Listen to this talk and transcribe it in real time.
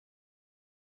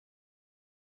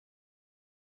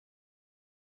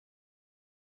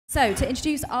So, to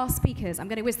introduce our speakers, I'm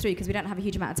going to whiz through because we don't have a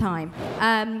huge amount of time.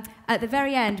 At the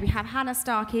very end, we have Hannah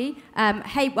Starkey,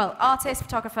 artist,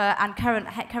 photographer, and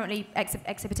currently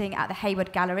exhibiting at the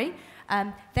Hayward Gallery.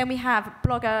 Then we have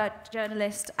blogger,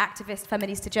 journalist, activist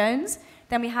Feminista Jones.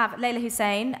 Then we have Leyla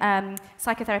Hussein,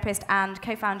 psychotherapist and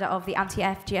co-founder of the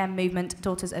anti-FGM movement,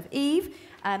 Daughters of Eve.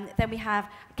 Then we have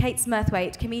Kate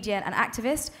Smurthwaite, comedian and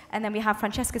activist. And then we have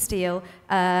Francesca Steele,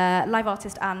 live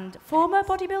artist and former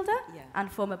bodybuilder.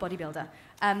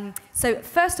 So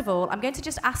first of all, I'm going to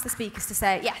just ask the speakers to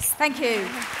say, yes, thank you.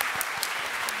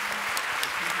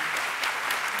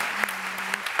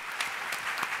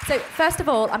 So first of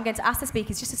all, I'm going to ask the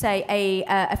speakers just to say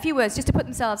a few words, just to put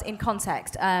themselves in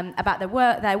context about their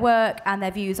work and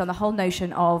their views on the whole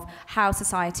notion of how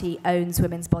society owns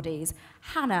women's bodies.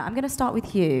 Hannah, I'm going to start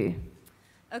with you.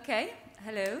 Okay,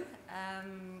 hello.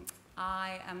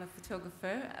 I am a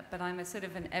photographer, but I'm a sort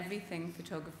of an everything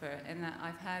photographer in that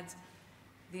I've had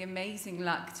the amazing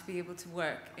luck to be able to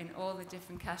work in all the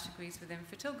different categories within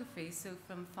photography. So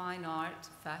from fine art,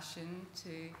 fashion,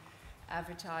 to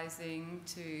advertising,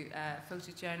 to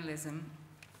photojournalism.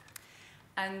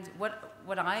 And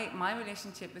my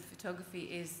relationship with photography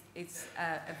is it's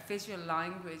a visual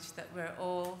language that we're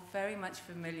all very much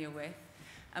familiar with,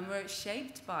 and we're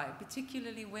shaped by,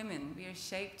 particularly women, we are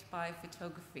shaped by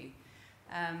photography.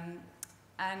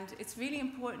 And it's really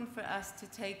important for us to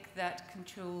take that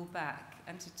control back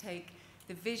and to take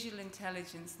the visual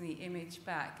intelligence and the image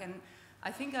back. And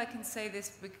I think I can say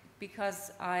this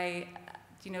because I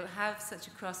have such a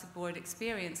cross-the-board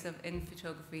experience in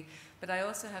photography, but I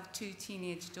also have 2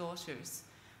 teenage daughters.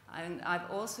 And I've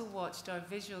also watched our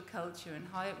visual culture and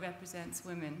how it represents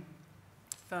women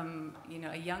from,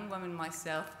 a young woman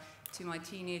myself to my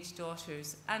teenage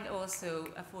daughters, and also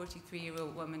a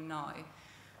 43-year-old woman now.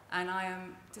 And I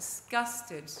am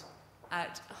disgusted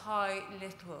at how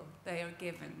little they are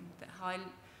given,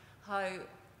 how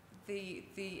the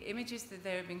images that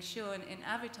they're being shown in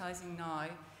advertising now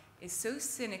is so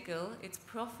cynical, it's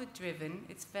profit-driven,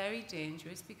 it's very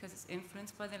dangerous because it's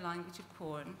influenced by the language of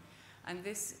porn, and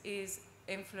this is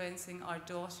influencing our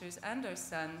daughters and our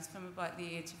sons from about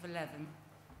the age of 11.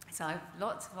 So I have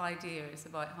lots of ideas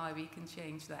about how we can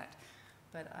change that,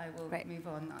 but I will move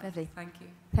on now. Lovely. Thank you.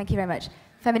 Thank you very much.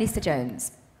 Feminista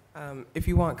Jones. If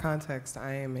you want context,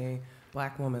 I am a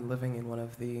black woman living in one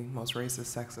of the most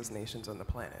racist, sexist nations on the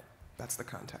planet. That's the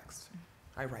context.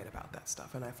 I write about that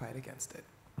stuff and I fight against it.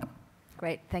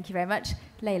 Great, thank you very much.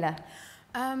 Leyla.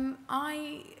 As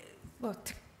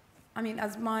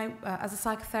a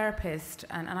psychotherapist,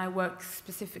 and I work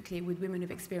specifically with women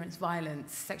who've experienced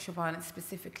violence, sexual violence,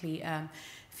 specifically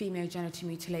female genital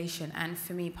mutilation, and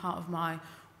for me, part of my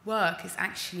work is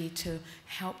actually to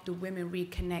help the women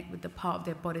reconnect with the part of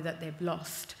their body that they've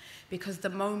lost, because the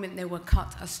moment they were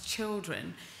cut as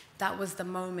children, that was the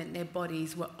moment their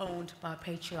bodies were owned by a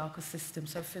patriarchal system.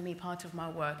 So for me, part of my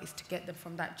work is to get them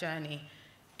from that journey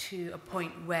to a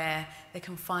point where they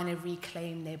can finally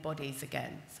reclaim their bodies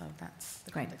again. So that's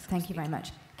the context. Thank you very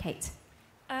much. Kate.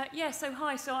 So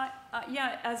hi. So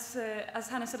as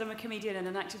Hannah said, I'm a comedian and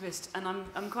an activist, and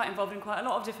I'm quite involved in quite a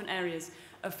lot of different areas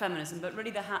of feminism. But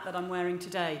really, the hat that I'm wearing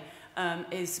today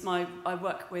is I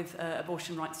work with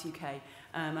Abortion Rights UK,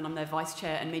 and I'm their vice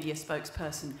chair and media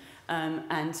spokesperson.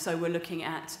 And so we're looking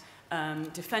at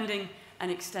defending and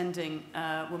extending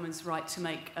women's right to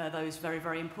make those very,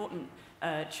 very important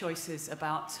choices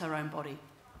about her own body.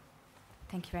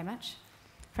 Thank you very much.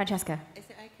 Francesca. Is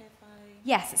it okay if I...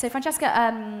 Yes, so Francesca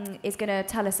is going to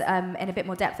tell us in a bit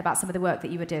more depth about some of the work that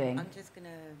you were doing. I'm just going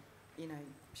to,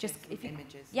 just if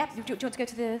images. Yep, do you want to go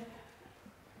to the...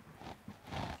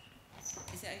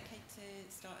 Is it okay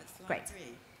to start at slide Great. 3?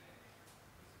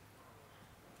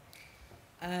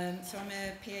 So I'm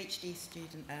a PhD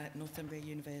student at Northumbria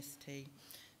University,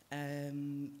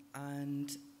 and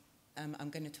I'm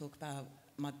going to talk about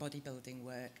my bodybuilding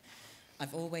work.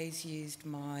 I've always used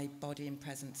my body and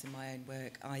presence in my own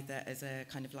work either as a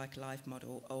kind of like a life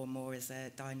model or more as a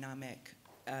dynamic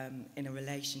in a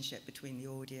relationship between the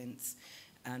audience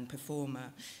and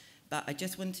performer. But I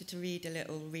just wanted to read a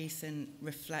little recent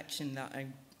reflection that I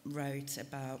wrote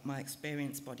about my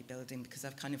experience bodybuilding, because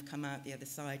I've kind of come out the other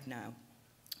side now.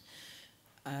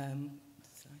 Slide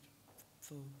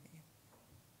 4.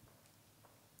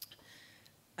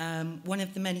 One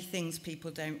of the many things people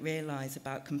don't realise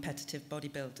about competitive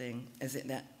bodybuilding is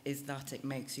that it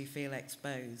makes you feel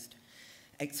exposed.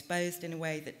 Exposed in a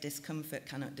way that discomfort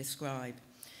cannot describe.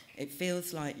 It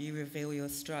feels like you reveal your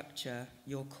structure,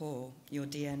 your core, your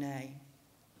DNA.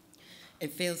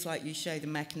 It feels like you show the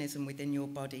mechanism within your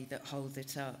body that holds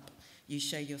it up. You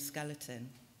show your skeleton.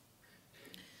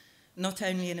 not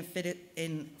only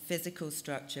in physical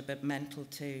structure, but mental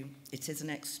too. It is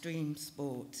an extreme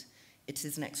sport. It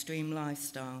is an extreme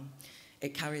lifestyle.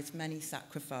 It carries many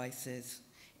sacrifices.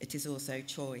 It is also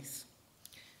choice.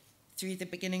 Through the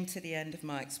beginning to the end of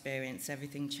my experience,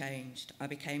 everything changed. I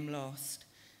became lost.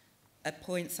 At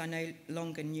points, I no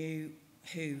longer knew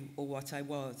who or what I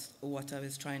was or what I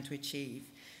was trying to achieve,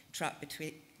 trapped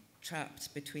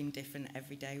between different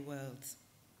everyday worlds,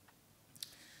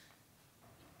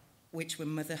 which were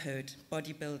motherhood,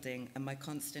 bodybuilding, and my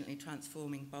constantly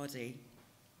transforming body,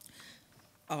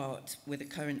 art were the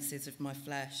currencies of my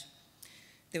flesh.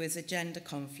 There was a gender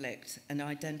conflict, an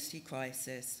identity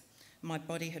crisis. My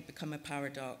body had become a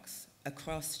paradox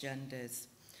across genders.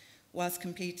 Whilst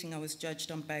competing, I was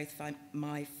judged on both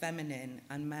my feminine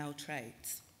and male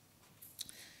traits.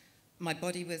 My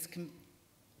body was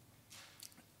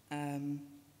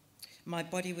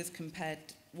compared.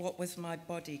 What was my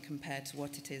body compared to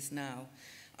what it is now?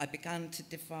 I began to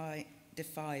defy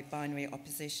binary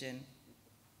opposition.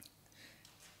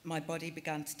 My body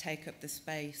began to take up the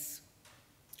space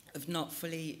of not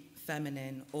fully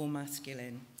feminine or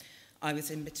masculine. I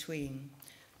was in between.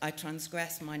 I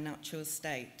transgressed my natural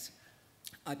state.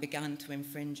 I began to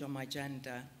infringe on my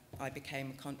gender. I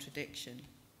became a contradiction.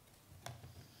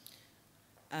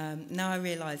 Now I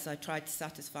realise I tried to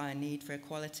satisfy a need for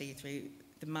equality through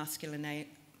the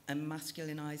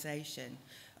masculinization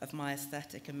of my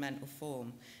aesthetic and mental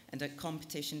form, and at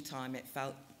competition time it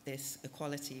felt this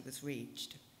equality was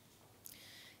reached.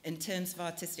 In terms of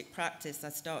artistic practice, I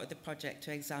started the project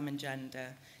to examine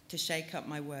gender, to shake up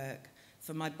my work,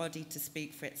 for my body to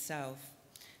speak for itself,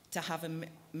 to have a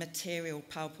material,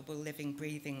 palpable, living,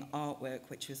 breathing artwork,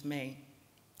 which was me.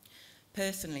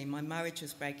 Personally, my marriage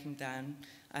was breaking down.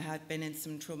 I had been in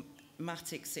some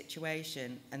traumatic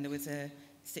situation, and there was a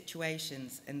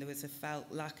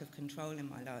felt lack of control in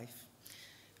my life,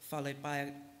 followed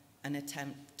by an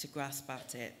attempt to grasp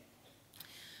at it.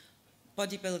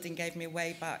 Bodybuilding gave me a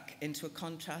way back into a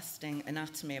contrasting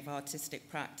anatomy of artistic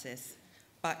practice,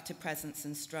 back to presence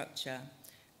and structure,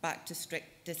 back to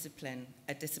strict discipline,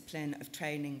 a discipline of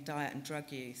training, diet, and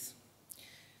drug use.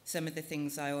 Some of the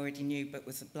things I already knew but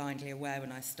was blindly aware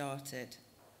when I started.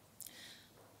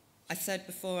 I said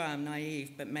before I'm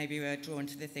naive, but maybe we're drawn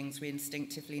to the things we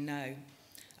instinctively know.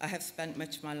 I have spent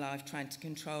much of my life trying to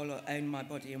control or own my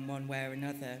body in one way or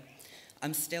another.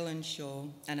 I'm still unsure,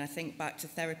 and I think back to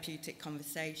therapeutic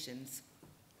conversations.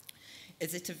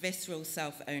 Is it a visceral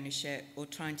self-ownership or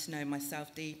trying to know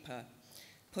myself deeper,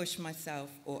 push myself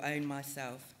or own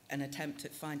myself, an attempt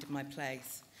at finding my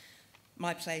place?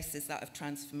 My place is that of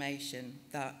transformation,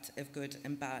 that of good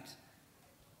and bad.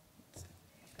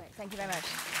 Great, thank you very much.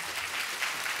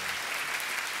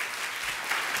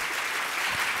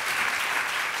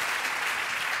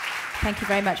 Thank you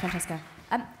very much, Francesca.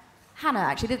 Hannah,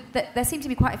 actually, there seem to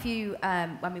be quite a few,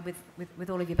 with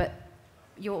all of you, but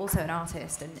you're also an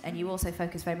artist, and you also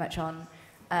focus very much on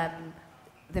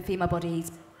the female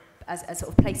bodies as a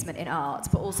sort of placement in art,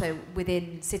 but also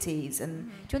within cities. And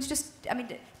do you want to just,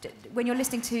 when you're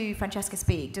listening to Francesca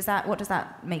speak, what does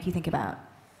that make you think about?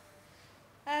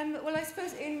 Well, I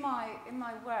suppose in my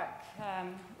work,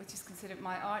 which is considered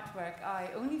my artwork,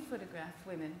 I only photograph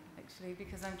women, actually,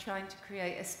 because I'm trying to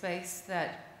create a space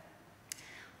that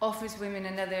offers women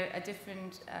a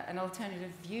different, an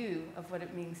alternative view of what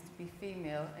it means to be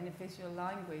female in a visual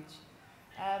language.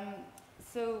 I've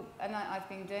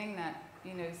been doing that,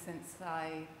 since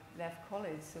I left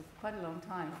college, so for quite a long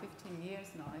time, 15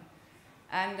 years now.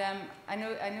 And I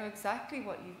know exactly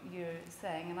what you're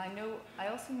saying, and I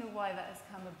also know why that has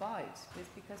come about. It's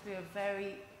because we're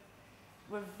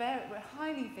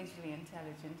highly visually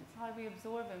intelligent. It's how we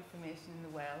absorb information in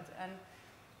the world, and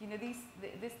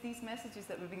these messages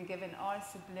that we've been given are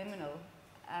subliminal,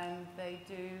 and they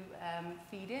do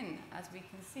feed in, as we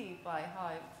can see, by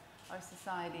how our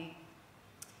society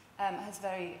has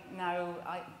very narrow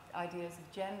ideas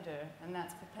of gender, and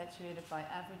that's perpetuated by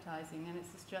advertising, and it's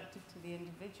destructive to the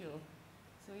individual.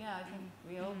 So yeah, I think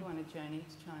we all go on a journey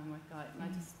to try and work out, and I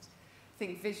just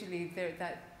think visually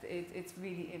it's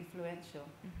really influential.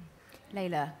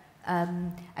 Leyla,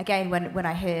 again, when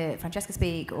I hear Francesca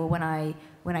speak, or when I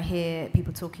hear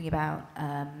people talking about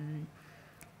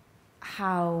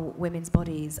how women's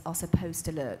bodies are supposed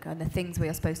to look and the things we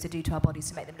are supposed to do to our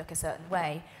bodies to make them look a certain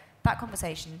way, that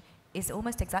conversation is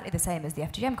almost exactly the same as the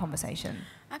FGM conversation.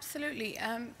 Absolutely.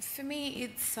 For me,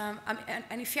 it's, and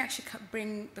if you actually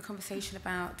bring the conversation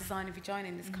about design of vagina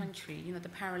in this country, the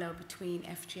parallel between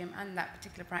FGM and that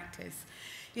particular practice,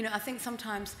 I think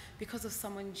sometimes because of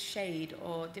someone's shade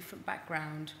or different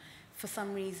background, for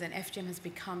some reason, FGM has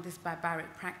become this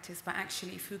barbaric practice, but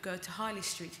actually, if you go to Harley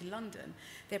Street in London,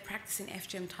 they're practicing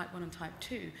FGM type 1 and type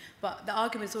 2. But the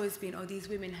argument has always been, oh, these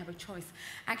women have a choice.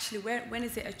 Actually, when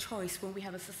is it a choice? When we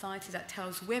have a society that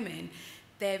tells women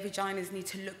their vaginas need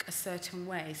to look a certain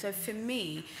way. So for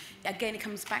me, again, it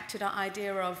comes back to that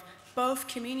idea of both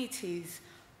communities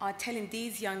are telling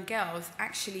these young girls,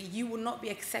 actually, you will not be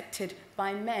accepted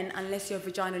by men unless your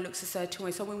vagina looks a certain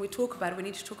way. So when we talk about it, we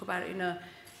need to talk about it in a,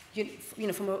 you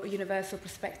know, from a universal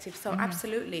perspective. So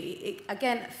absolutely,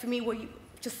 again, for me,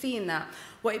 just seeing that,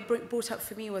 what it brought up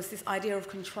for me was this idea of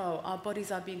control. Our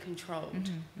bodies are being controlled.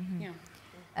 Yeah.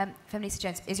 Feminista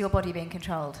Jones, is your body being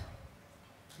controlled?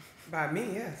 By me,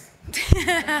 yes.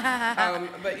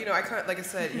 But, you know, like I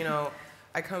said, you know,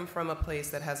 I come from a place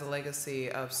that has a legacy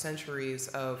of centuries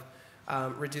of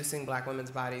reducing black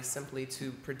women's bodies simply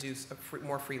to produce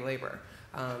more free labor.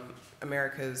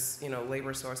 America's, you know,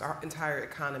 labor source, our entire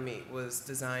economy was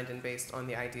designed and based on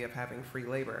the idea of having free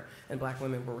labor, and black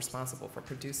women were responsible for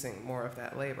producing more of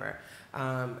that labor.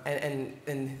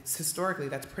 And historically,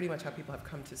 that's pretty much how people have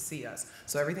come to see us.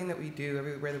 So everything that we do,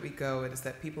 everywhere that we go, it is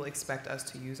that people expect us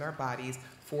to use our bodies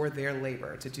for their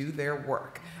labor, to do their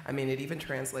work. I mean, it even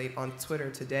translates on Twitter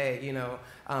today, you know,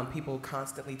 people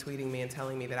constantly tweeting me and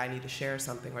telling me that I need to share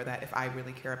something, or that if I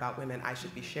really care about women, I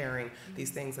should be sharing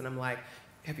these things. And I'm like,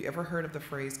 have you ever heard of the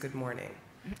phrase, good morning?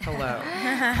 Hello,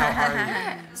 how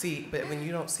are you? See, but when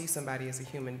you don't see somebody as a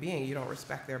human being, you don't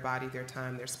respect their body, their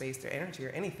time, their space, their energy, or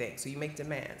anything. So you make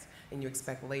demands and you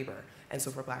expect labor. And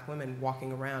so for black women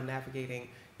walking around navigating,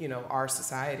 you know, our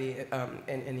society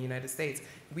in the United States,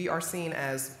 we are seen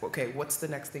as, okay, what's the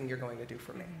next thing you're going to do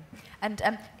for me? And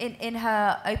in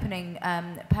her opening,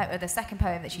 the second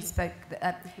poem that she spoke,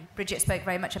 Bridget spoke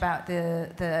very much about the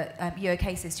UO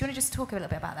cases. Do you want to just talk a little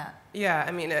bit about that? Yeah,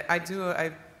 I mean, I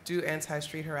do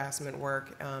anti-street harassment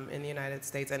work in the United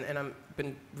States, and I've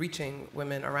been reaching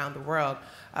women around the world,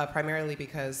 primarily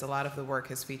because a lot of the work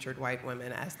has featured white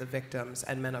women as the victims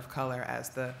and men of color as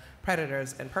the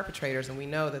predators and perpetrators, and we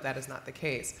know that that is not the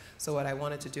case. So what I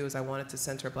wanted to do is I wanted to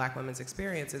center black women's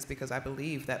experiences, because I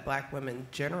believe that black women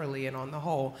generally and on the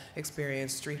whole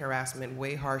experience street harassment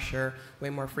way harsher,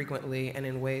 way more frequently, and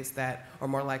in ways that are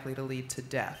more likely to lead to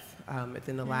death.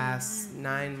 Within the last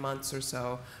 9 months or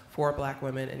so, 4 black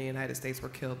women in the United States were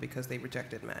killed because they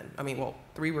rejected men. I mean, well,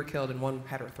 3 were killed and 1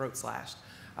 had her throat slashed,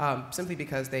 simply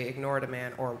because they ignored a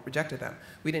man or rejected them.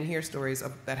 We didn't hear stories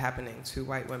of that happening to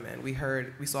white women. We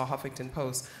saw Huffington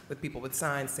Post with people with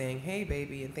signs saying, hey,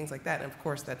 baby, and things like that. And of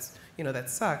course, that's, you know, that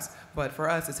sucks. But for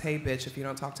us, it's, hey, bitch, if you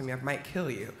don't talk to me, I might kill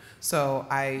you. So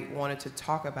I wanted to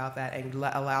talk about that and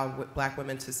allow black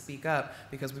women to speak up,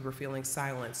 because we were feeling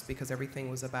silenced, because everything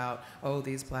was about, oh,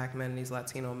 these black men, these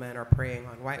Latino men are preying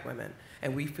on white women.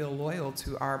 And we feel loyal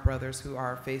to our brothers who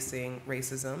are facing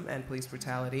racism and police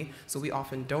brutality, so we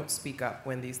often don't speak up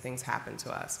when these things happen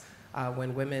to us.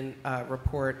 When women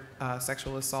report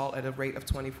sexual assault at a rate of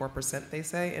 24%, they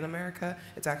say, in America,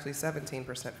 it's actually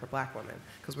 17% for black women,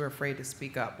 because we're afraid to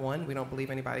speak up. 1, we don't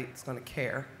believe anybody's gonna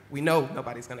care. We know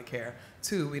nobody's gonna care.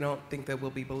 2, we don't think that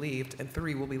we'll be believed. And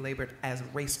 3, we'll be labeled as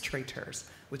race traitors,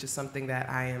 which is something that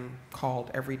I am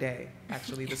called every day.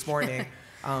 Actually, this morning,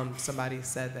 somebody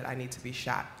said that I need to be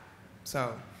shot.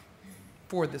 So,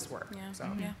 for this work. Yeah. So.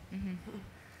 Yeah.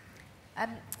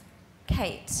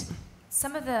 Kate,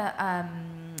 some of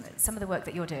the work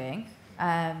that you're doing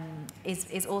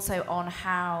is also on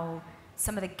how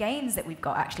some of the gains that we've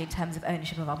got actually in terms of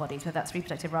ownership of our bodies, whether that's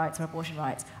reproductive rights or abortion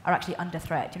rights, are actually under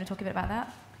threat. Do you want to talk a bit about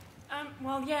that?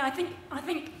 Well, yeah, I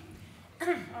think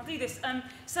I'll do this.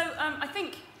 I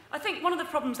think one of the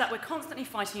problems that we're constantly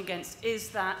fighting against is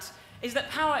that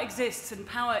power exists and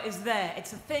power is there.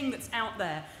 It's a thing that's out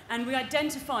there, and we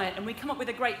identify it and we come up with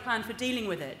a great plan for dealing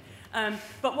with it.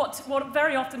 But what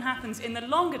very often happens in the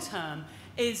longer term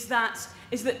is that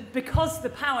because the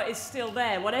power is still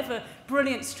there, whatever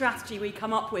brilliant strategy we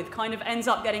come up with kind of ends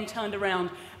up getting turned around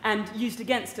and used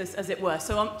against us, as it were.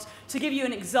 So to give you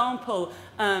an example,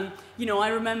 you know, I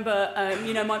remember,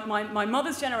 you know, my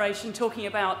mother's generation talking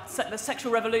about the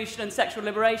sexual revolution and sexual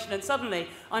liberation, and suddenly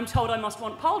I'm told I must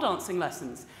want pole dancing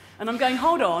lessons. And I'm going,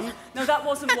 hold on, no, that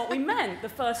wasn't what we meant the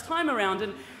first time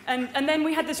around. And then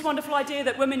we had this wonderful idea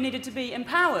that women needed to be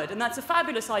empowered, and that's a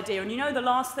fabulous idea. And you know the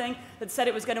last thing that said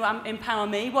it was going to empower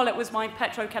me? Well, it was my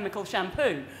petrochemical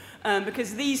shampoo,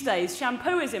 because these days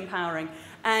shampoo is empowering.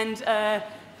 And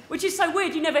which is so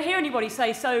weird, you never hear anybody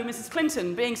say, so Mrs.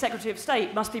 Clinton, being Secretary of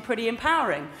State, must be pretty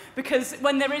empowering, because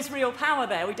when there is real power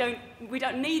there, we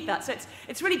don't need that. So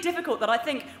it's really difficult that I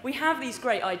think we have these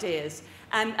great ideas,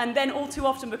 and then all too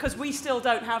often, because we still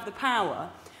don't have the power,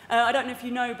 I don't know if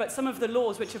you know, but some of the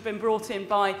laws which have been brought in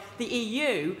by the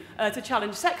EU to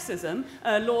challenge sexism,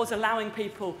 laws allowing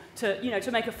people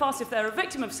to make a fuss if they're a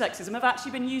victim of sexism, have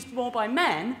actually been used more by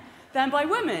men than by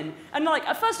women. And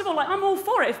first of all, I'm all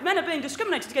for it. If men are being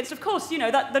discriminated against, of course,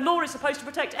 that the law is supposed to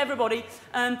protect everybody.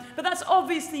 But that's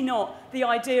obviously not the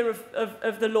idea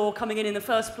of the law coming in the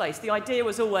first place. The idea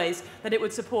was always that it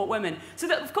would support women. So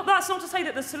that's not to say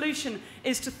that the solution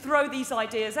is to throw these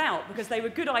ideas out, because they were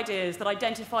good ideas that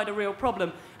identified a real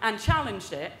problem and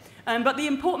challenged it. But the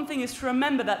important thing is to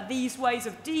remember that these ways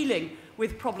of dealing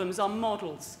with problems are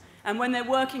models. And when they're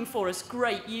working for us,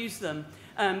 great, use them.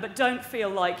 But don't feel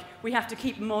like we have to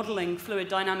keep modelling fluid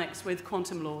dynamics with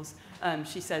quantum laws,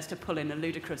 she says, to pull in a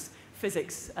ludicrous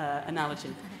physics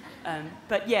analogy.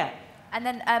 But yeah. And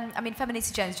then,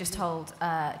 Feminista Jones just told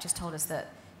us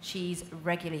that she's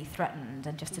regularly threatened,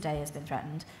 and just today has been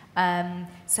threatened.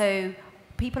 So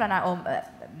people are now, or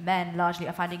men largely,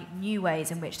 are finding new ways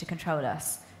in which to control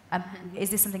us. Is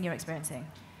this something you're experiencing?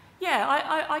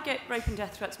 Yeah, I get rape and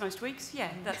death threats most weeks. Yeah,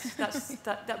 that's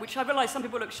which I realise some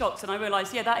people look shocked, and I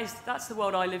realise, yeah, that's the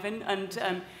world I live in.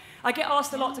 And I get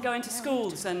asked a lot to go into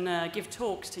schools and give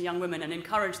talks to young women and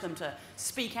encourage them to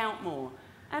speak out more.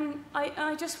 And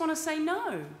I just want to say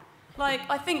no.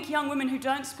 I think young women who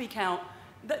don't speak out,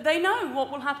 they know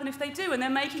what will happen if they do, and they're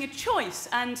making a choice.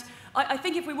 And I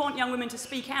think if we want young women to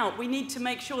speak out, we need to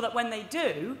make sure that when they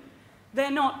do, they're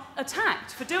not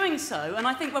attacked for doing so. And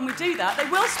I think when we do that, they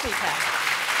will speak out.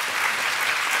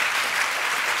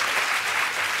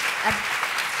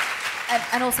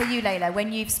 And also you, Leyla,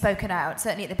 when you've spoken out,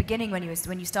 certainly at the beginning when you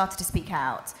started to speak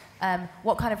out,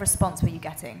 what kind of response were you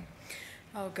getting?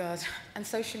 Oh, God. And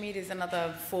social media is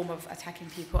another form of attacking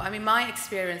people. My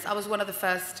experience, I was one of the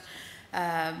first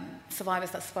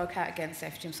survivors that spoke out against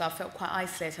FGM, so I felt quite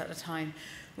isolated at the time,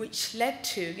 which led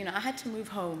to, I had to move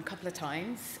home a couple of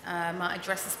times. My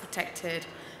address is protected.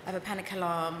 I have a panic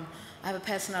alarm. I have a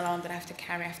personal alarm that I have to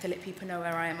carry. I have to let people know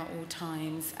where I am at all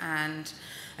times. And,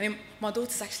 my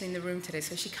daughter's actually in the room today,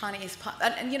 so she kind of is part,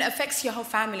 and it affects your whole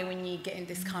family when you get in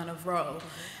this kind of role.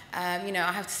 I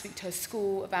have to speak to her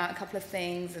school about a couple of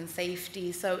things and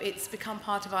safety, so it's become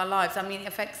part of our lives. It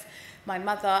affects my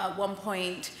mother. At one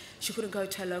point, she couldn't go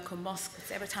to a local mosque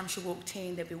because every time she walked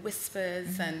in, there'd be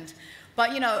whispers.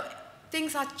 But,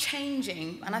 things are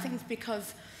changing, and I think it's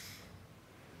because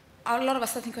a lot of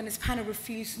us, I think, on this panel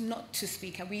refuse not to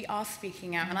speak out. We are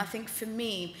speaking out, and I think for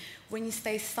me, when you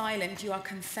stay silent, you are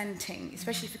consenting,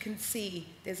 especially if you can see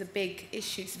there's a big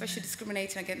issue, especially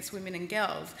discriminating against women and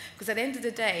girls. Because at the end of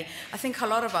the day, I think a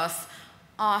lot of us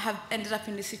have ended up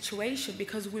in this situation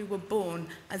because we were born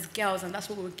as girls, and that's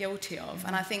what we were guilty of.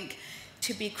 And I think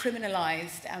to be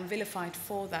criminalized and vilified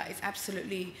for that is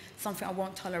absolutely something I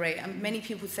won't tolerate. And many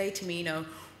people say to me,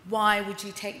 why would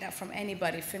you take that from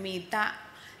anybody? For me,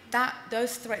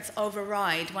 those threats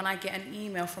override when I get an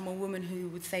email from a woman who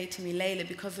would say to me, Leyla,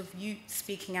 because of you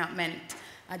speaking out meant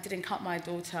I didn't cut my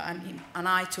daughter, and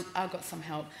I got some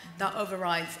help. That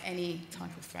overrides any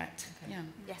type of threat. Okay. Yeah.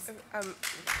 Yes.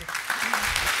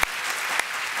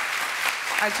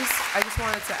 I just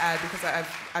wanted to add, because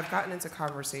I've gotten into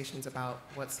conversations about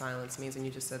what silence means, and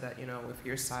you just said that, if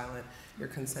you're silent, you're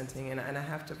consenting, and I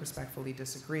have to respectfully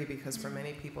disagree, because for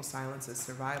many people, silence is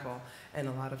survival, and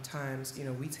a lot of times,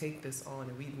 we take this on,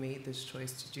 and we've made this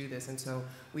choice to do this, and so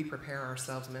we prepare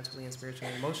ourselves mentally and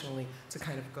spiritually and emotionally to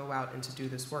kind of go out and to do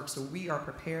this work, so we are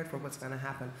prepared for what's going to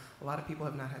happen. A lot of people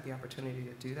have not had the opportunity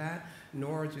to do that,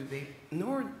 nor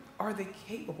are they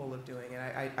capable of doing it.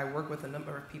 I work with a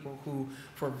number of people who,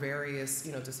 for various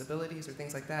disabilities or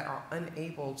things like that, are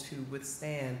unable to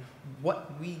withstand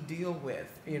what we deal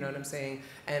with, you know what I'm saying?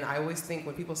 And I always think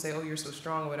when people say, oh, you're so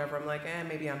strong or whatever, I'm like,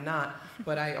 maybe I'm not.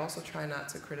 But I also try not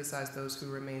to criticize those who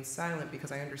remain silent,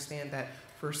 because I understand that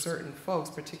for certain folks,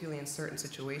 particularly in certain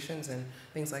situations and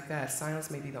things like that, silence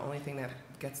may be the only thing that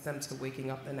gets them to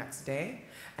waking up the next day.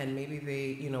 And maybe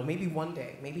they, maybe one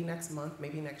day, maybe next month,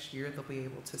 maybe next year, they'll be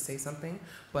able to say something.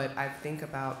 But I think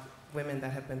about women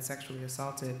that have been sexually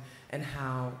assaulted and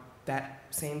how that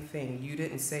same thing, you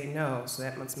didn't say no, so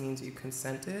that must mean you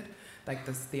consented. Like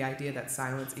the idea that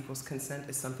silence equals consent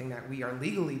is something that we are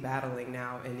legally battling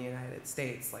now in the United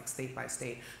States, like state by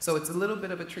state. So it's a little bit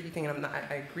of a tricky thing, and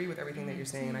I agree with everything that you're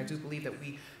saying, and I do believe that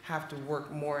we have to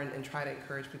work more and try to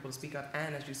encourage people to speak up,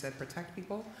 and as you said, protect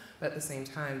people. But at the same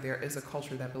time, there is a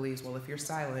culture that believes, well, if you're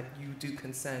silent, you do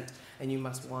consent, and you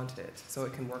must want it. So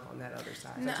it can work on that other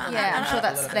side. No, I'm sure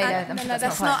that's Leyla. I think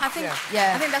that's not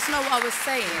what I was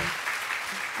saying.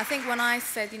 I think when I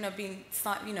said, by being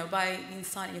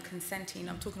silent, you're consenting,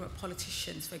 I'm talking about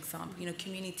politicians, for example,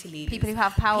 community leaders. People who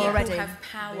have power already. People who have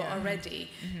power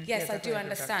already. Mm-hmm. Yes, I do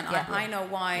understand. I know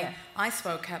why I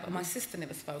spoke out, but my sister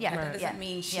never spoke out. That doesn't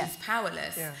mean she's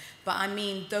powerless. Yeah. But I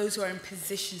mean those who are in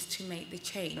positions to make the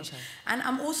change. Okay. And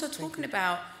I'm also talking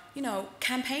about,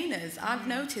 campaigners. I've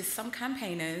noticed some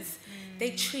campaigners,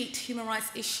 they treat human rights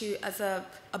issue as a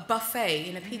buffet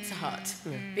in a Pizza Hut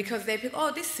because they pick,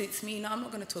 this suits me, I'm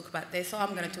not going to talk about this, or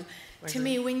I'm going to talk. To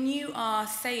me, when you are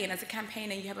saying, as a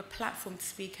campaigner, you have a platform to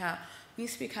speak out, when you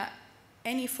speak out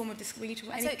any form of when you talk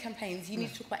about any campaigns, you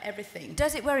need to talk about everything.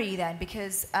 Does it worry you then?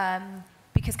 Because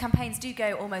campaigns do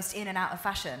go almost in and out of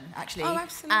fashion, actually. Oh,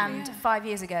 absolutely. And 5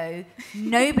 years ago,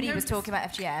 nobody was talking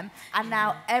about FGM, and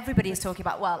now everybody is talking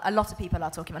about. Well, a lot of people are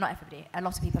talking about. Not everybody. A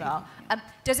lot of people are.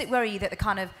 Does it worry you that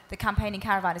the campaigning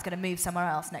caravan is going to move somewhere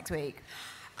else next week?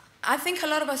 I think a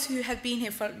lot of us who have been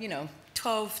here for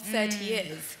 12, 30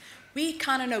 years. We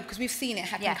kind of know, because we've seen it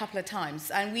happen a couple of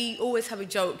times, and we always have a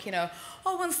joke,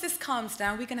 once this calms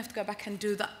down, we're going to have to go back and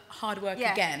do the hard work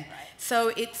again. Right.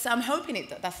 So I'm hoping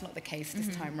that's not the case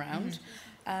this time round.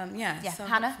 So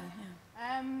Hannah?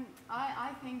 I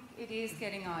think it is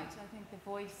getting out. I think the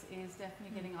voice is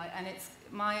definitely getting out. And it's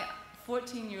my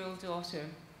 14-year-old daughter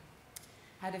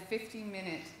had a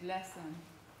 15-minute lesson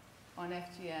on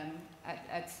FGM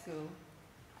at school,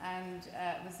 and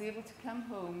was able to come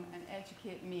home and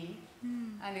educate me.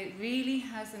 And it really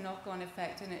has a knock-on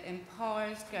effect, and it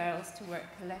empowers girls to work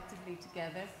collectively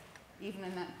together, even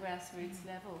in that grassroots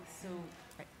level. So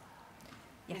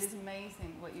it is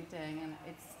amazing what you're doing, and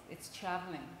it's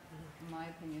travelling, in my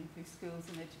opinion, through schools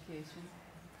and education.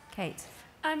 Kate?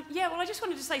 Well, I just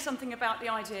wanted to say something about the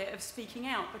idea of speaking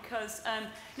out, because,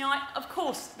 of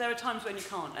course, there are times when you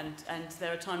can't, and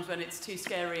there are times when it's too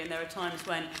scary, and there are times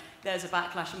when there's a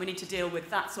backlash, and we need to deal with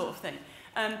that sort of thing.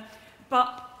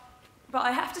 But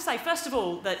I have to say, first of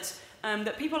all, that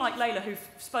people like Leyla, who've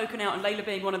spoken out, and Leyla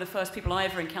being one of the first people I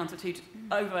ever encountered who'd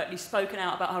overtly spoken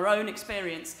out about her own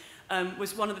experience,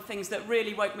 was one of the things that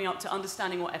really woke me up to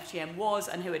understanding what FGM was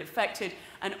and who it affected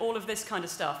and all of this kind of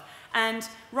stuff. And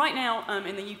right now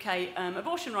in the UK,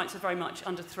 abortion rights are very much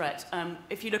under threat.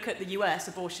 If you look at the US,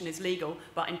 abortion is legal,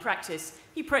 but in practice,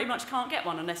 you pretty much can't get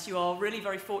one unless you are really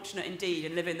very fortunate indeed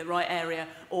and live in the right area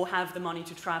or have the money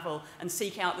to travel and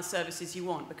seek out the services you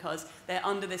want, because they're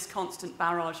under this constant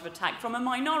barrage of attack from a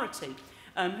minority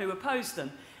who oppose them.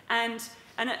 And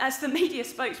as the media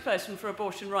spokesperson for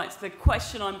abortion rights, the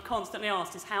question I'm constantly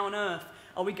asked is, how on earth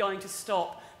are we going to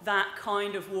stop that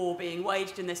kind of war being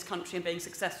waged in this country and being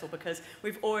successful? Because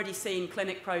we've already seen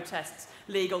clinic protests,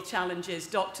 legal challenges,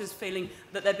 doctors feeling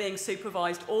that they're being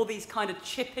supervised, all these kind of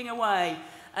chipping away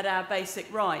at our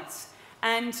basic rights.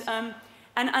 And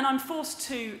I'm forced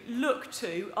to look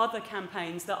to other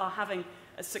campaigns that are having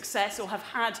a success or have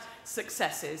had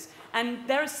successes. And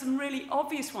there are some really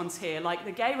obvious ones here, like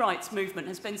the gay rights movement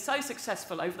has been so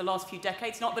successful over the last few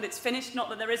decades. Not that it's finished, not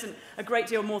that there isn't a great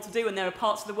deal more to do, and there are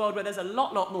parts of the world where there's a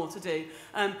lot more to do.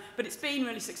 But it's been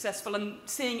really successful, and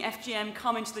seeing FGM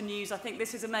come into the news, I think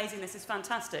this is amazing, this is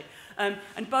fantastic.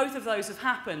 And both of those have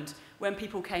happened when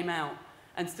people came out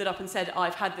and stood up and said,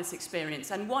 I've had this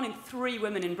experience. And 1 in 3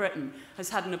 women in Britain has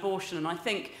had an abortion, and I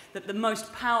think that the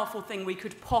most powerful thing we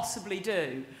could possibly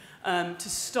do to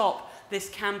stop this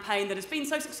campaign that has been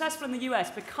so successful in the US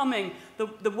becoming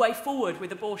the way forward,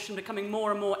 with abortion becoming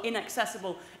more and more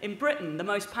inaccessible in Britain, the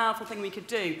most powerful thing we could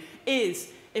do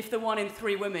is if the 1 in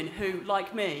 3 women who,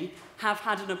 like me, have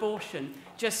had an abortion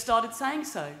just started saying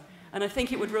so. And I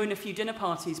think it would ruin a few dinner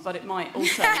parties, but it might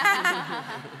also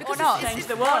or not. Change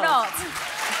the world. Or not.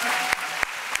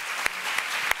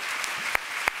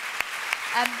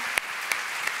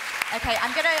 Okay,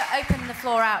 I'm going to open the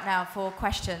floor out now for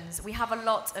questions. We have a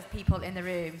lot of people in the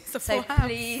room, so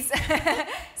please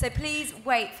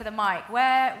wait for the mic.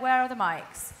 Where are the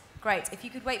mics? Great. If you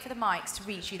could wait for the mics to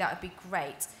reach you, that would be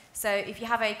great. So if you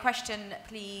have a question,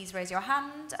 please raise your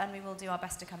hand, and we will do our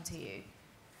best to come to you.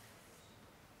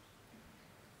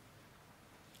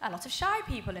 A lot of shy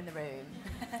people in the room.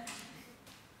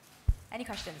 Any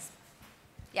questions?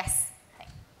 Yes.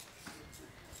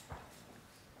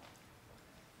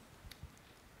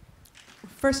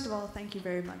 First of all, thank you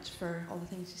very much for all the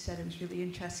things you said. It was really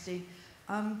interesting.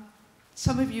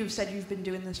 Some of you have said you've been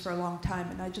doing this for a long time,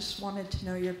 and I just wanted to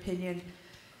know your opinion.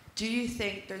 Do you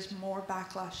think there's more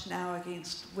backlash now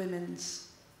against women's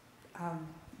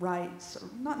rights, or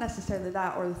not necessarily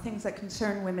that, or the things that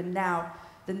concern women now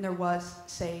than there was,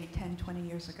 say, 10, 20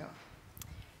 years ago?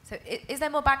 So is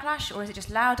there more backlash, or is it just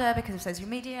louder because of social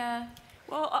media?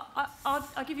 Well,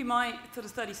 I'll give you my sort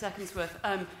of 30 seconds worth.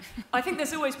 I think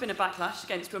there's always been a backlash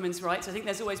against women's rights. I think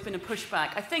there's always been a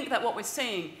pushback. I think that what we're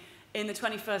seeing in the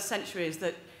 21st century is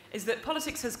that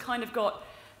politics has kind of got,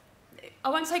 I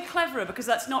won't say cleverer because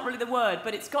that's not really the word,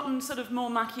 but it's gotten sort of more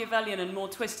Machiavellian and more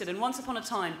twisted. And once upon a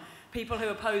time, people who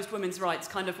opposed women's rights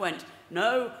kind of went,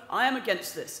 no, I am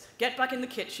against this. Get back in the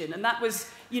kitchen. And that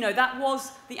was, that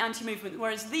was the anti-movement.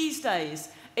 Whereas these days,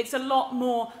 it's a lot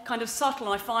more kind of subtle,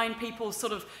 and I find people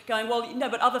sort of going, well, no,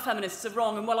 but other feminists are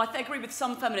wrong. And well, I agree with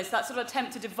some feminists, that sort of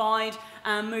attempt to divide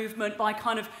our movement by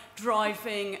kind of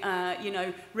driving,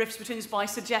 rifts between us, by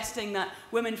suggesting that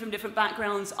women from different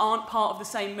backgrounds aren't part of the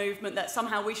same movement, that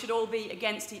somehow we should all be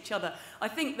against each other. I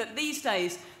think that these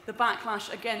days, the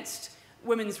backlash against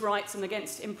women's rights and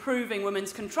against improving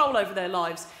women's control over their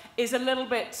lives is a little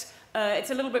bit, it's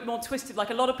a little bit more twisted. Like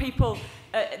a lot of people,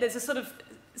 there's a sort of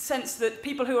sense that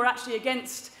people who are actually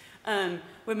against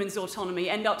women's autonomy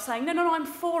end up saying, no, I'm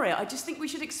for it. I just think we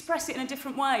should express it in a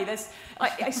different way.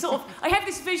 I have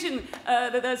this vision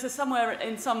that there's somewhere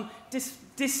in some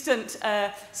distant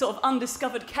sort of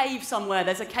undiscovered cave somewhere,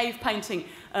 there's a cave painting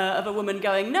of a woman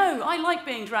going, no, I like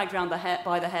being dragged around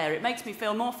by the hair. It makes me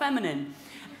feel more feminine.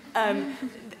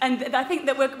 And I think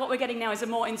that what we're getting now is a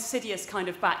more insidious kind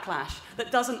of backlash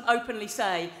that doesn't openly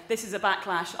say, this is a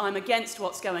backlash, I'm against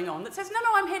what's going on, that says, no,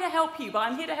 I'm here to help you, but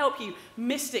I'm here to help you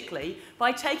mystically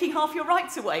by taking half your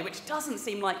rights away, which doesn't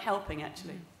seem like helping,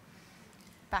 actually.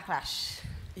 Backlash.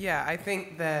 Yeah, I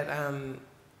think that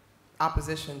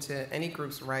opposition to any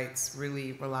group's rights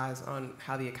really relies on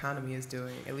how the economy is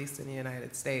doing, at least in the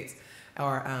United States,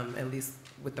 or at least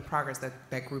with the progress that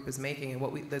that group is making.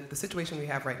 And the situation we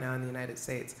have right now in the United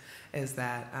States is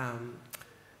that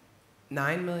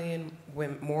 9 million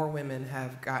more women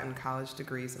have gotten college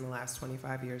degrees in the last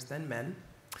 25 years than men.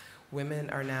 Women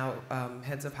are now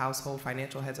heads of household,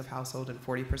 financial heads of household in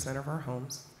 40% of our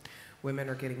homes. Women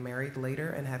are getting married later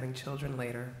and having children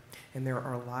later. And there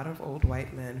are a lot of old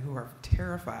white men who are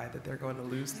terrified that they're going to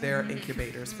lose their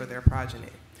incubators for their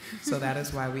progeny. So that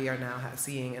is why we are now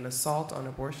seeing an assault on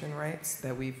abortion rights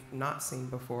that we've not seen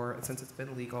before since it's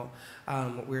been legal.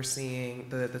 We're seeing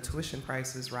the tuition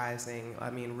prices rising,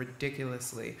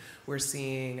 ridiculously. We're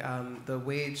seeing the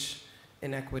wage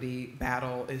inequity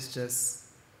battle is just,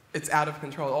 it's out of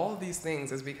control. All of these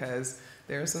things is because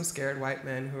there are some scared white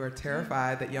men who are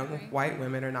terrified that young white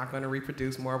women are not going to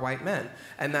reproduce more white men.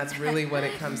 And that's really what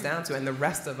it comes down to. And the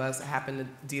rest of us happen to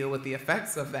deal with the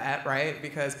effects of that, right?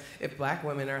 Because if black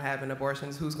women are having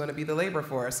abortions, who's going to be the labor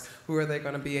force? Who are they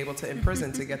going to be able to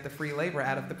imprison to get the free labor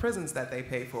out of the prisons that they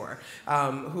pay for?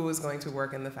 Who is going to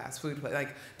work in the fast food place?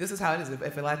 Like, this is how it is.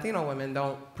 If Latino women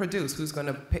don't produce, who's going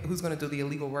to do the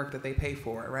illegal work that they pay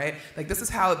for, right? Like, this is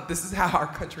how our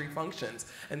country functions.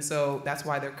 And so that's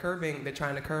why they're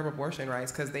trying to curb abortion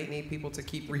rights, because they need people to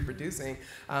keep reproducing.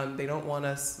 They don't want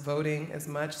us voting as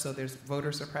much, so there's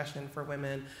voter suppression for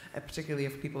women, and particularly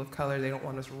if people of color. They don't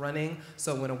want us running,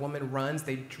 so when a woman runs,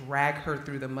 they drag her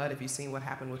through the mud. If you've seen what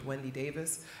happened with Wendy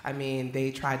Davis,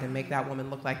 they tried to make that woman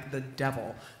look like the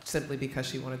devil simply because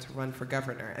she wanted to run for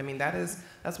governor.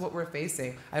 That's what we're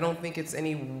facing. I don't think it's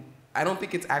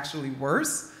actually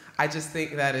worse. I just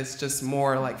think that it's just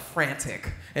more like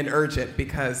frantic and urgent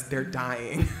because they're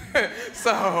dying.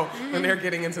 So when they're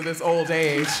getting into this old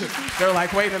age, they're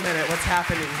like, wait a minute, what's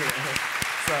happening here?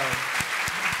 So.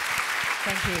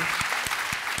 Thank you.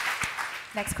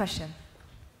 Next question.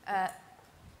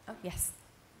 Yes.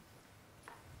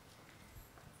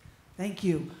 Thank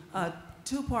you.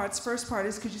 2 parts. First part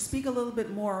is, could you speak a little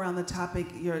bit more around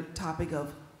your topic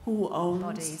of who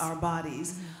owns our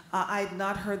bodies? I had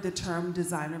not heard the term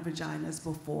designer vaginas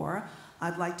before.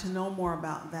 I'd like to know more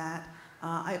about that.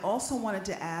 I also wanted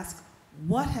to ask,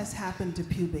 what has happened to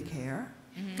pubic hair?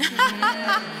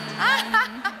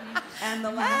 And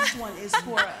the last one is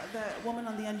for the woman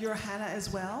on the end, you're Hannah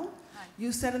as well.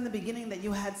 You said in the beginning that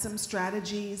you had some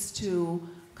strategies to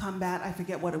combat, I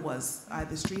forget what it was,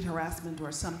 either street harassment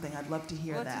or something. I'd love to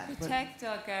hear that. To protect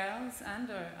our girls and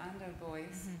our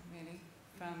boys, really.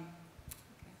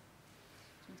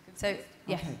 So,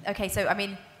 yeah, okay, so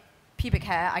pubic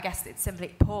hair, I guess it's simply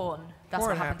porn. That's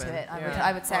Porn what happened to it, yeah.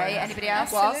 I would say. Anybody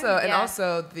else? Well,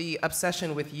 also the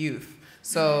obsession with youth.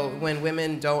 So when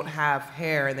women don't have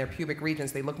hair in their pubic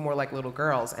regions, they look more like little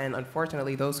girls. And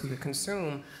unfortunately, those who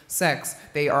consume sex,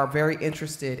 they are very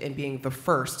interested in being the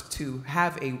first to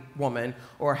have a woman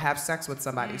or have sex with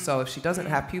somebody. So if she doesn't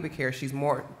have pubic hair, she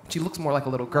looks more like a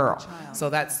little girl. So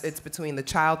it's between the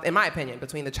child, in my opinion,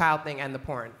 between the child thing and the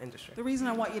porn industry. The reason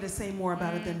I want you to say more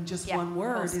about it than just one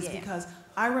word is because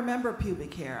I remember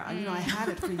pubic hair. I had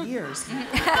it for years.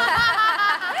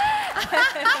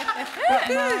 But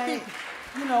my,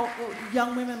 you know,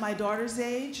 young women my daughter's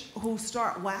age who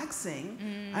start waxing,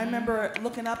 I remember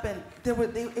looking up and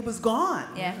it was gone.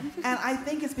 Yeah. And I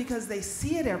think it's because they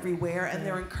see it everywhere and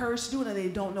they're encouraged to do it and they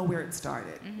don't know where it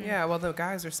started. Yeah, well, the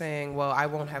guys are saying, well, I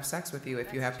won't have sex with you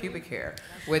if you have pubic hair,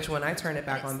 which when I turn it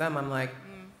back on them, I'm like,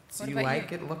 do you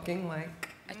like it looking like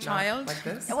a child? Like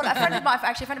this? Well, a friend of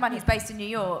mine who's based in New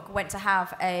York went to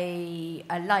have a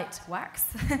light wax,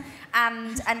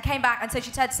 and came back, and so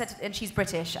she said, and she's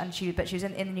British, but she was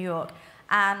in New York,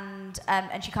 and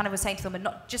she kind of was saying to them, and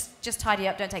not just tidy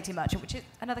up, don't take too much, which is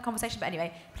another conversation. But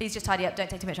anyway, please just tidy up, don't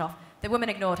take too much off. The woman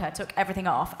ignored her, took everything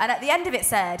off, and at the end of it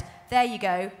said, "There you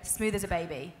go, smooth as a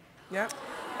baby." Yep.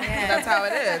 Yeah. That's how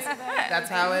it is. That's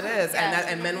how it is. Yeah.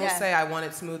 And men will say, I want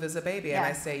it smooth as a baby. And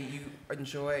I say, you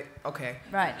enjoy, okay.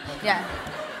 Right, okay. yeah.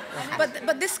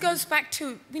 But this goes back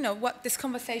to, you know, what this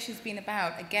conversation's been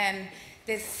about. Again,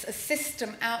 there's a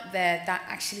system out there that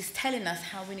actually is telling us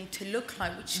how we need to look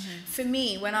like, which for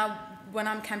me, when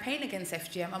I'm campaigning against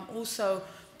FGM, I'm also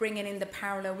bringing in the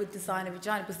parallel with designer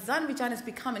vagina, because designer vagina is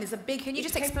becoming, is a big... Can you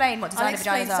just explain what designer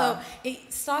vaginas are? So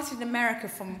it started in America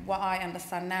from what I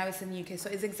understand, now it's in the UK.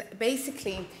 So it's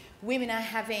basically women are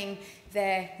having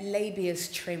their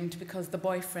labias trimmed because the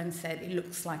boyfriend said it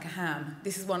looks like a ham.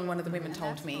 This is one of the women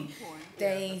told me.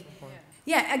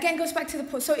 Yeah, again, goes back to the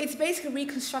point. So it's basically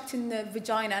reconstructing the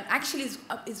vagina, and actually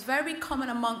it's very common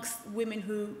amongst women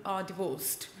who are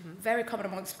divorced. Very common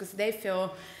amongst, because they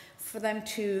feel for them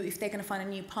to, if they're going to find a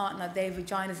new partner, their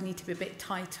vaginas need to be a bit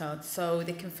tighter so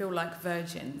they can feel like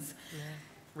virgins.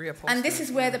 Yeah. And this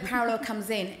is where the parallel comes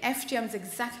in. FGM is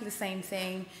exactly the same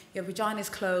thing. Your vagina is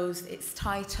closed, it's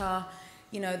tighter,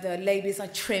 you know, the labias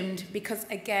are trimmed because,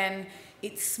 again,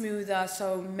 it's smoother,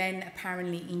 so men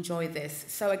apparently enjoy this.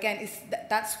 So again,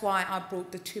 that's why I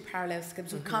brought the two parallels,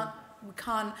 because we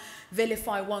can't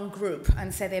vilify one group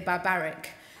and say they're barbaric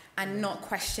and not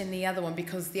question the other one,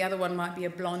 because the other one might be a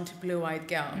blonde, blue-eyed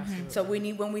girl. So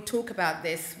when we talk about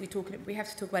this, we have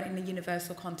to talk about it in a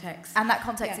universal context. And that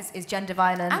context is gender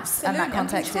violence. Absolutely, and that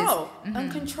context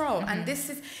and control. And this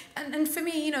is, and for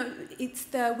me, you know,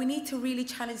 we need to really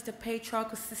challenge the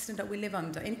patriarchal system that we live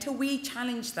under. Until we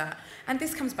challenge that, and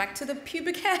this comes back to the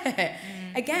pubic hair.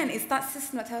 Again, it's that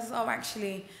system that tells us, oh,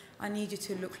 actually, I need you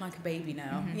to look like a baby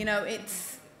now. You know,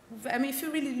 I mean, if you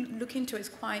really look into it, it's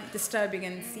quite disturbing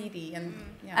and seedy. And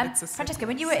Francesca,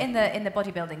 when you were in the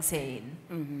bodybuilding scene,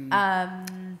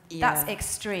 that's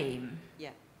extreme.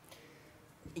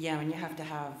 Yeah, and you have to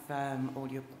have all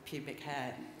your pubic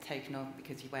hair taken off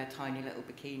because you wear tiny little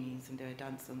bikinis and do a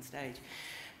dance on stage.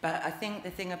 But I think the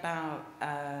thing about,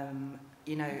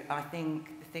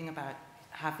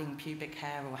 having pubic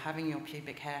hair or having your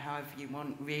pubic hair however you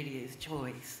want really is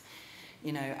choice.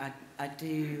 You know, I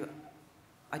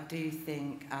do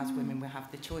think as women we have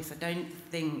the choice. I don't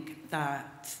think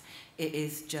that it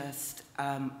is just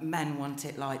men want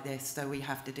it like this, so we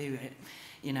have to do it.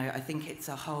 You know, I think it's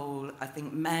a whole... I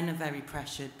think men are very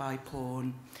pressured by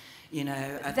porn. You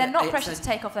know, they're not pressured to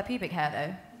take off their pubic hair,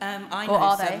 though. I know or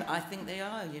are some, they? I think they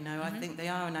are. You know, I think they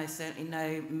are, and I certainly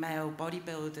know male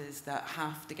bodybuilders that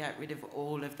have to get rid of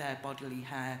all of their bodily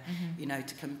hair, you know,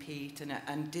 to compete,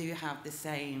 and do have the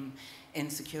same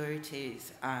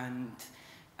insecurities and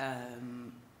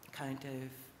kind of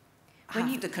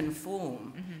have to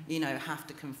conform. You know, have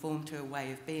to conform to a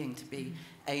way of being to be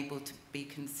able to be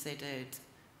considered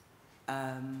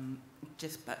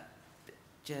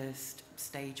just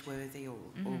stage worthy or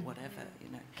whatever, you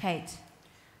know. Kate?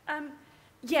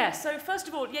 Yeah, so first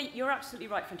of all, yeah, you're absolutely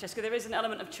right, Francesca. There is an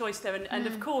element of choice there, and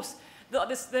of course,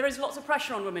 there is lots of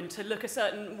pressure on women to look a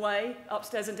certain way,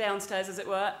 upstairs and downstairs, as it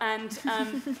were, and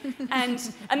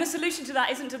the solution to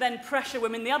that isn't to then pressure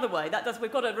women the other way.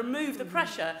 We've got to remove the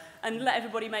pressure and let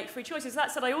everybody make free choices.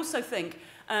 That said, I also think,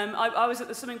 I was at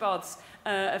the swimming baths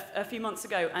a few months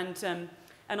ago,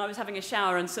 and I was having a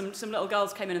shower, and some little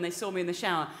girls came in and they saw me in the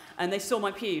shower, and they saw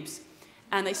my pubes,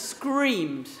 and they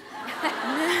screamed.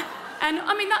 And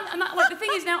I mean, like, the thing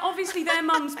is now, obviously their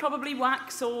mums probably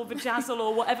wax or vajazzle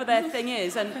or whatever their thing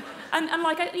is, and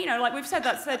like, you know, like we've said,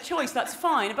 that's their choice, that's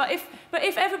fine. But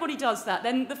if everybody does that,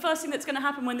 then the first thing that's going to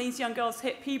happen when these young girls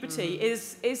hit puberty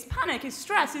is panic, is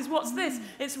stress, is what's this?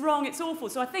 It's wrong, it's awful.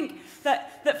 So I think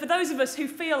that for those of us who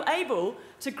feel able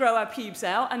to grow our pubes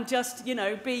out and just, you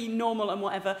know, be normal and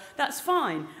whatever, that's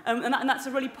fine. And that's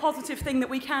a really positive thing that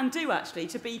we can do, actually,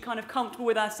 to be kind of comfortable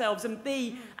with ourselves and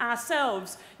be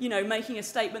ourselves, you know, making a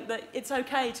statement that it's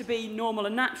okay to be normal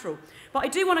and natural. But I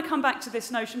do want to come back to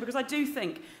this notion, because I do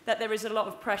think that there is a lot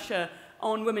of pressure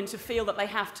on women to feel that they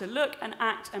have to look and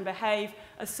act and behave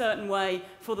a certain way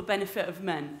for the benefit of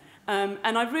men.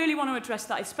 And I really want to address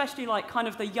that, especially like kind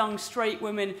of the young straight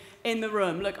women in the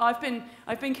room. Look, I've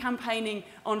been campaigning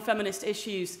on feminist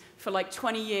issues for like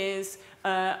 20 years.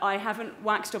 I haven't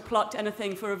waxed or plucked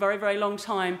anything for a very, very long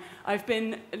time. I've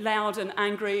been loud and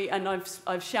angry, and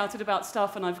I've shouted about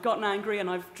stuff, and I've gotten angry, and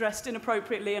I've dressed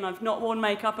inappropriately, and I've not worn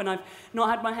makeup, and I've not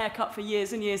had my hair cut for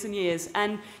years and years and years.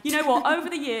 And you know what? Over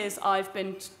the years, I've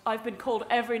been called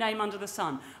every name under the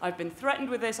sun. I've been threatened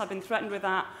with this. I've been threatened with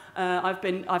that.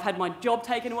 I've had my job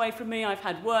taken away from me. I've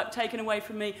had work taken away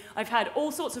from me. I've had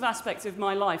all sorts of aspects of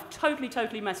my life totally,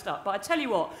 totally messed up. But I tell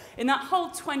you what, in that whole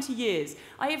 20 years,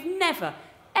 I have never,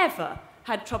 ever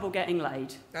had trouble getting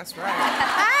laid. That's right.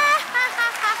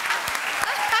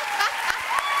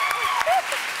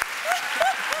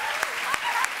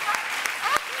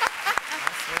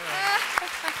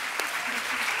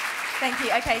 Thank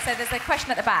you. Okay, so there's a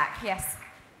question at the back. Yes.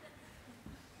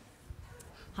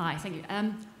 Hi, thank you.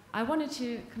 I wanted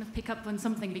to kind of pick up on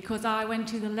something because I went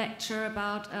to the lecture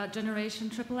about Generation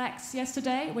XXX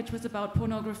yesterday, which was about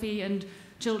pornography and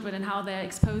children and how they're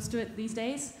exposed to it these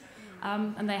days.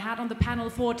 And they had on the panel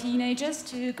 4 teenagers,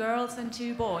 2 girls and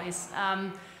 2 boys.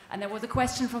 And there was a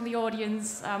question from the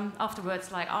audience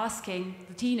afterwards, like asking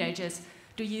the teenagers,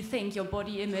 do you think your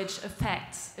body image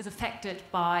is affected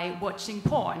by watching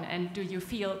porn? And do you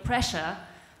feel pressure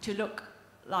to look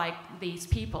like these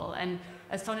people? And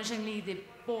astonishingly, the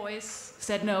boys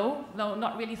said no,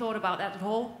 not really thought about that at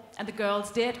all. And the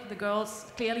girls did. The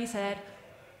girls clearly said,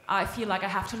 I feel like I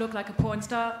have to look like a porn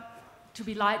star to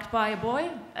be liked by a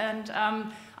boy. And I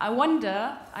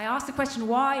asked the question,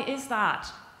 why is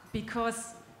that?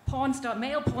 Because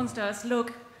male porn stars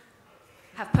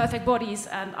have perfect bodies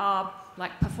and are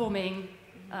like performing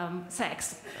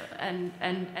sex. And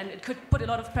it could put a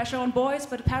lot of pressure on boys,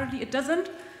 but apparently it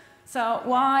doesn't. So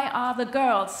why are the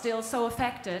girls still so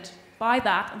affected by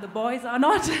that and the boys are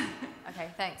not? Okay,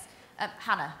 thanks.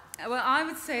 Hannah. Well, I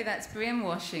would say that's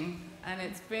brainwashing, and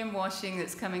it's brainwashing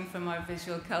that's coming from our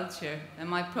visual culture. And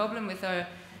my problem with our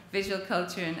visual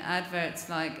culture and adverts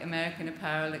like American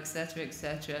Apparel,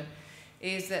 etc.,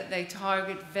 is that they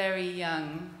target very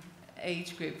young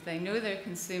age group. They know their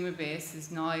consumer base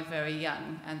is now very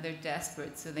young, and they're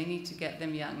desperate, so they need to get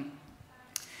them young.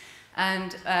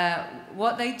 And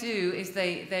what they do is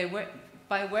they work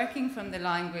by working from the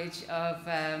language of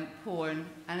porn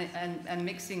and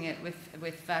mixing it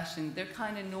with fashion. They're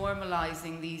kind of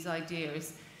normalizing these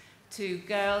ideas to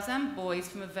girls and boys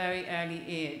from a very early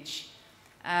age.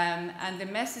 And the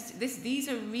message, these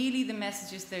are really the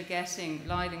messages they're getting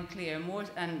loud and clear.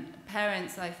 And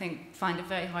parents, I think, find it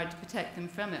very hard to protect them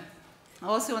from it.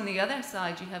 Also, on the other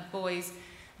side, you have boys.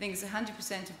 I think it's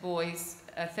 100% of boys,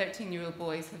 13-year-old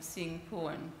boys, have seen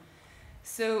porn.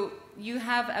 So you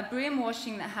have a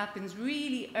brainwashing that happens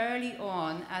really early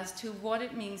on as to what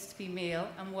it means to be male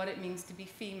and what it means to be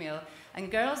female. And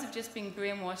girls have just been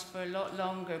brainwashed for a lot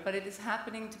longer, but it is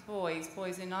happening to boys.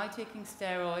 Boys are now taking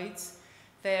steroids.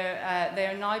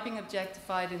 They're now being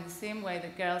objectified in the same way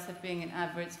that girls have been in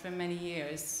adverts for many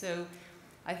years. So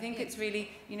I think it's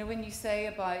really, you know, when you say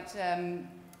about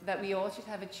that we all should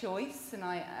have a choice, and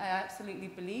I absolutely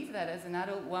believe that as an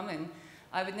adult woman.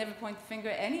 I would never point the finger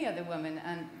at any other woman,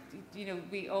 and you know,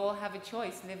 we all have a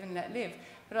choice, live and let live.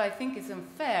 But I think it's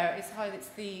unfair is how it's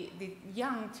the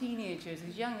young teenagers,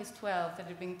 as young as 12,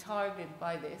 that are being targeted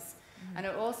by this, and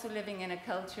are also living in a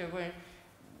culture where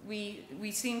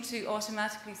we seem to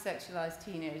automatically sexualize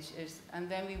teenagers,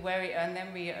 and then we worry, and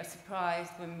then we are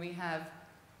surprised when we have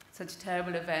such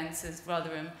terrible events as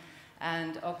Rotherham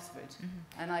and Oxford.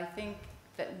 And I think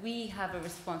that we have a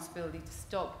responsibility to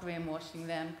stop brainwashing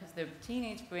them, because their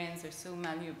teenage brains are so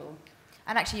malleable.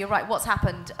 And actually, you're right. What's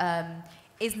happened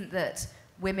isn't that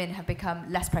women have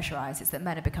become less pressurised, it's that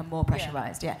men have become more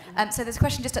pressurised. Yeah. So there's a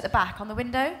question just at the back on the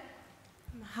window.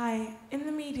 Hi. In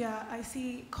the media, I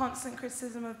see constant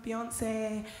criticism of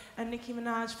Beyonce and Nicki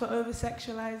Minaj for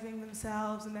over-sexualizing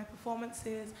themselves and their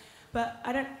performances. But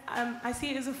I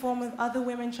see it as a form of other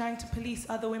women trying to police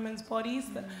other women's bodies.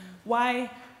 But why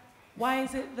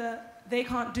is it that they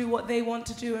can't do what they want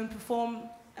to do and perform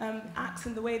acts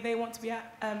in the way they want to be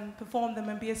perform them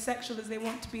and be as sexual as they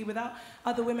want to be without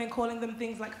other women calling them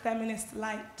things like feminist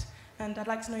light? And I'd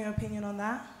like to know your opinion on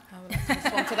that. I would like to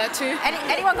respond to that too.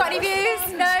 Anyone got any views?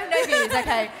 No views.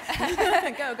 Okay.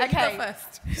 Go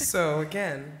first. So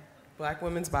again, black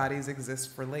women's bodies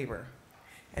exist for labor.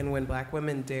 And when black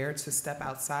women dare to step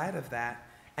outside of that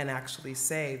and actually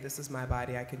say, this is my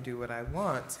body, I can do what I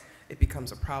want, it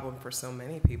becomes a problem for so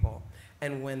many people.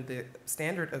 And when the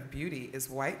standard of beauty is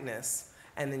whiteness,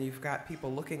 and then you've got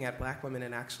people looking at black women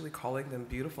and actually calling them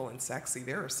beautiful and sexy,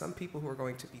 there are some people who are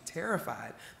going to be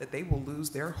terrified that they will lose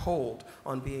their hold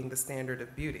on being the standard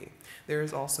of beauty. There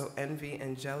is also envy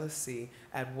and jealousy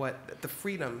at the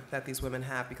freedom that these women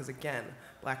have, because again,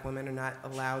 black women are not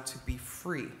allowed to be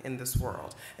free in this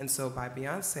world. And so by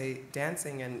Beyonce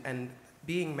dancing and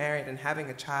being married and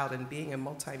having a child and being a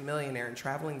multimillionaire and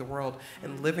traveling the world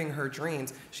and living her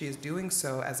dreams, she is doing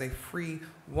so as a free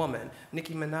woman.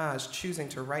 Nicki Minaj choosing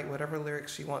to write whatever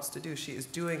lyrics she wants to do. She is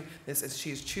doing this as she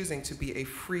is choosing to be a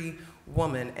free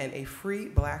woman, and a free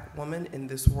black woman in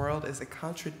this world is a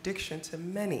contradiction to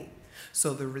many.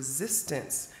 So the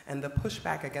resistance and the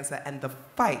pushback against that and the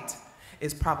fight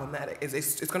is problematic.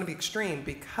 It's going to be extreme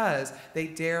because they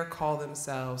dare call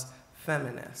themselves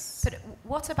feminists. But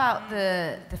what about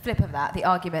the flip of that, the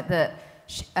argument that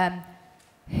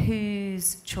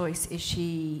whose choice is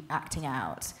she acting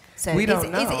out? So we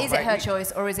don't know, is it her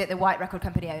choice, or is it the white record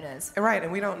company owners? Right,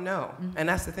 and we don't know. And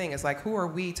that's the thing. It's like, who are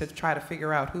we to try to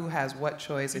figure out who has what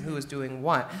choice and who is doing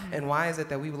what? And why is it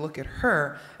that we look at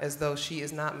her as though she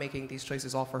is not making these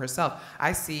choices all for herself?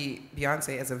 I see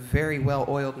Beyonce as a very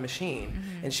well-oiled machine,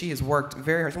 and she has worked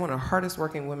very hard. She's one of the hardest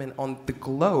working women on the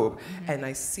globe, and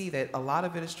I see that a lot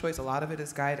of it is choice, a lot of it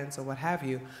is guidance or what have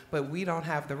you, but we don't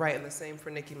have the right, and the same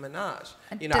for Nicki Minaj.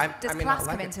 And you know, does class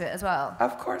come into it as well?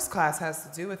 Of course class has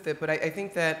to do with it, but I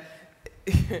think that,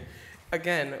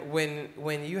 again,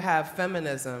 when you have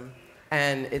feminism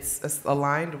and it's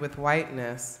aligned with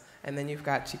whiteness, and then you've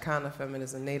got Chicana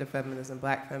feminism, Native feminism,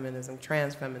 black feminism,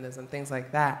 trans feminism, things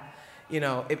like that, you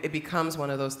know, it becomes one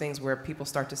of those things where people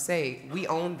start to say, we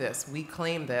own this, we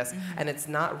claim this, and it's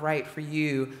not right for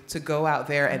you to go out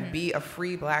there and be a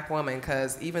free black woman,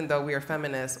 because even though we are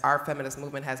feminists, our feminist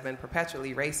movement has been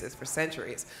perpetually racist for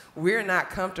centuries. We're not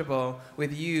comfortable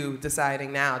with you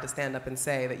deciding now to stand up and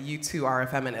say that you too are a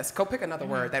feminist. Go pick another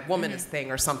word, that womanist thing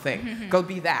or something. Go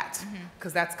be that,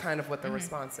 because that's kind of what the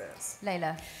response is.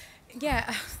 Leyla.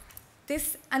 Yeah.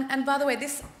 This, and by the way,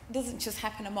 this doesn't just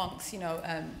happen amongst, you know,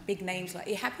 big names. Like,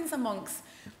 it happens amongst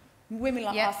women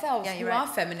like ourselves who are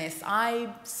feminists.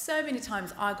 So many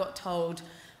times I got told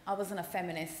I wasn't a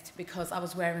feminist because I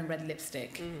was wearing red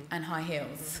lipstick and high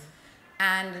heels.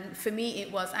 And for me, it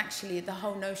was actually the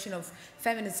whole notion of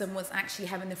feminism was actually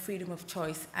having the freedom of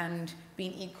choice and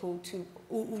being equal to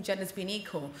all genders being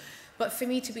equal. But for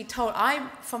me to be told, I'm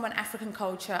from an African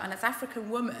culture, and as African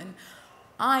woman,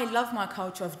 I love my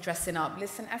culture of dressing up.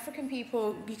 Listen, African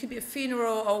people, you could be a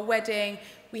funeral or a wedding,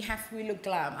 we look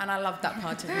glam, and I love that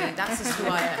part of me. That's just who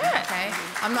I am, okay?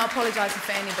 I'm not apologizing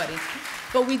for anybody.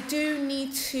 But we do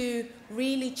need to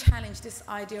really challenge this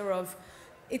idea of,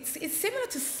 it's similar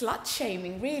to slut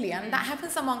shaming, really, and that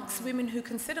happens amongst women who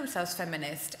consider themselves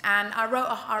feminist. And I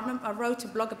wrote a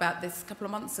blog about this a couple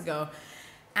of months ago,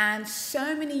 and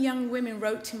so many young women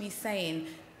wrote to me saying,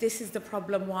 this is the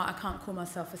problem why I can't call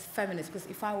myself a feminist, because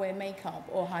if I wear makeup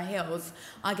or high heels,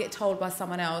 I get told by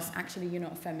someone else, actually, you're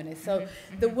not a feminist. So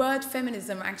the word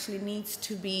feminism actually needs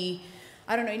to be,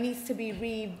 I don't know, it needs to be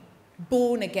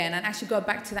reborn again and actually go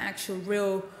back to the actual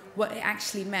real, what it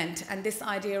actually meant. And this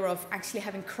idea of actually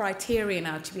having criteria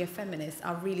now to be a feminist,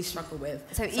 I really struggle with.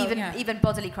 So even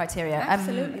bodily criteria.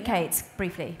 Absolutely. Kate,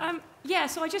 briefly. Yeah,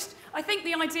 so I think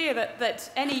the idea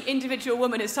that any individual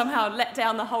woman has somehow let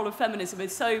down the whole of feminism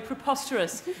is so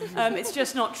preposterous. It's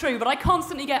just not true. But I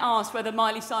constantly get asked whether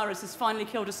Miley Cyrus has finally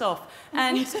killed us off.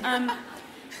 And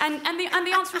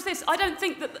the answer is this: I don't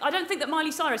think that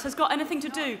Miley Cyrus has got anything to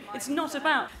do. It's not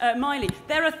about Miley.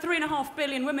 There are 3.5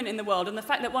 billion women in the world, and the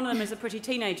fact that one of them is a pretty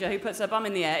teenager who puts her bum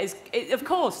in the air is of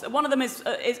course, one of them is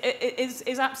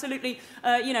absolutely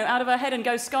out of her head and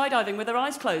goes skydiving with her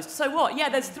eyes closed. So what? Yeah,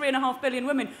 there's 3.5 billion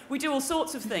women. We do all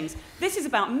sorts of things. This is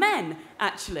about men,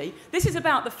 actually. This is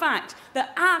about the fact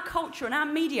that our culture and our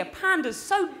media panders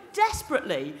so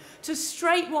desperately to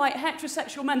straight white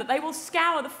heterosexual men that they will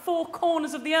scour the four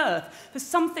corners of the earth for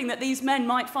something that these men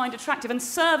might find attractive and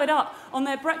serve it up on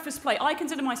their breakfast plate. I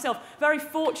consider myself very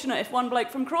fortunate if one bloke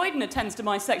from Croydon attends to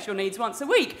my sexual needs once a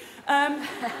week. And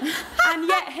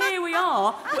yet here we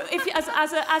are,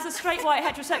 as a straight white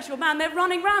heterosexual man, they're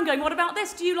running around going, what about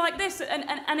this? Do you like this?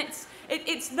 And it's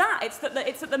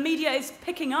that the media is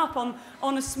picking up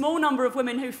on a small number of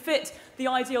women who fit the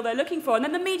ideal they're looking for. And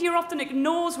then the media often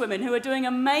ignores women who are doing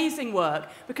amazing work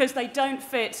because they don't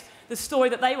fit the story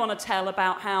that they want to tell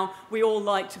about how we all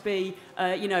like to be,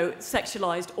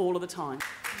 sexualized all of the time.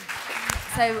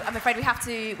 So I'm afraid we have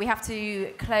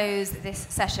to close this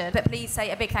session, but please say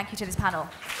a big thank you to this panel.